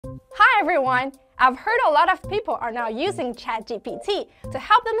everyone! I've heard a lot of people are now using ChatGPT to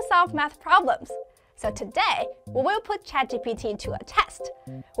help them solve math problems. So today, we will put ChatGPT to a test.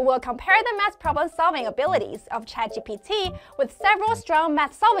 We will compare the math problem-solving abilities of ChatGPT with several strong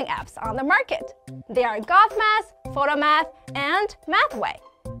math-solving apps on the market. They are Gauthmath, Photomath, and Mathway.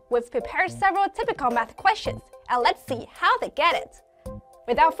 We've prepared several typical math questions, and let's see how they get it.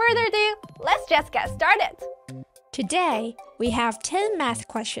 Without further ado, let's just get started. Today, we have 10 math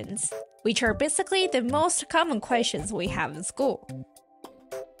questions, which are basically the most common questions we have in school.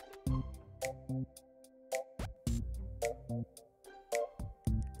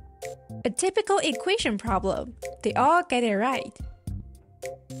 A typical equation problem. They all get it right.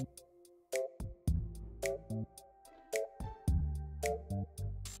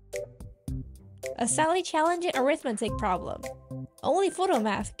 A slightly challenging arithmetic problem. Only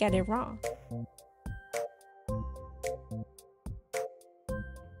Photomath get it wrong.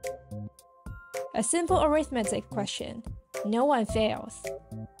 A simple arithmetic question. No one fails.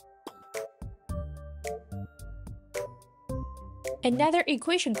 Another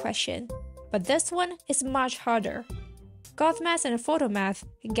equation question, but this one is much harder. Gauthmath and Photomath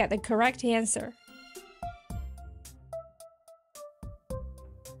can get the correct answer.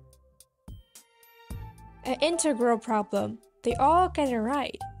 An integral problem. They all get it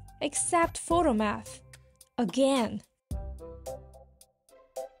right, except Photomath. Again.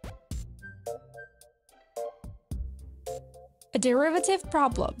 A derivative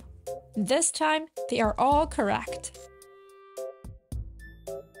problem. This time, they are all correct.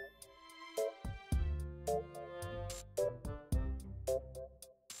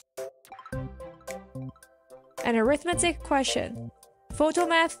 An arithmetic question.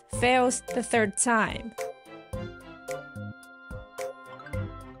 Photomath fails the third time.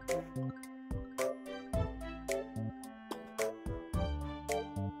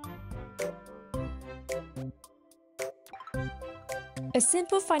 A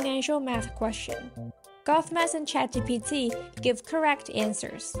simple financial math question. Gauthmath and ChatGPT give correct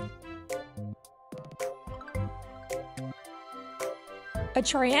answers. A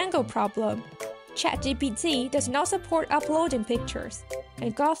triangle problem. ChatGPT does not support uploading pictures,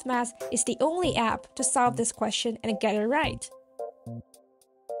 and Gauthmath is the only app to solve this question and get it right.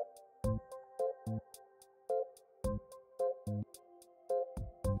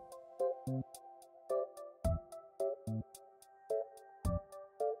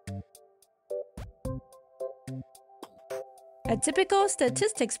 A typical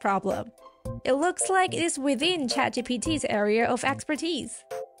statistics problem. It looks like it is within ChatGPT's area of expertise.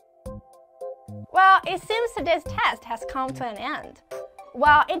 Well, it seems today's test has come to an end.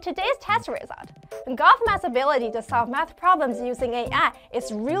 Well, in today's test result, Gauthmath's ability to solve math problems using AI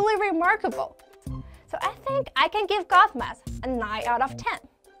is really remarkable. So I think I can give Gauthmath a 9 out of 10.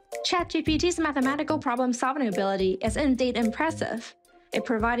 ChatGPT's mathematical problem-solving ability is indeed impressive. It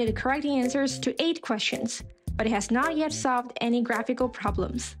provided correct answers to 8 questions, but it has not yet solved any graphical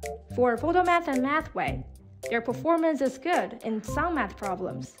problems. For Photomath and Mathway, their performance is good in some math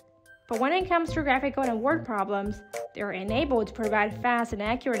problems. But when it comes to graphical and word problems, they are unable to provide fast and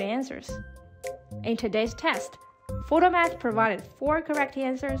accurate answers. In today's test, Photomath provided 4 correct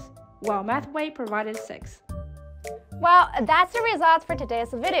answers, while Mathway provided 6. Well, that's the result for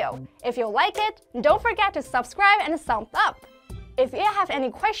today's video. If you like it, don't forget to subscribe and thumbs up. If you have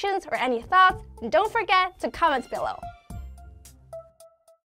any questions or any thoughts, don't forget to comment below.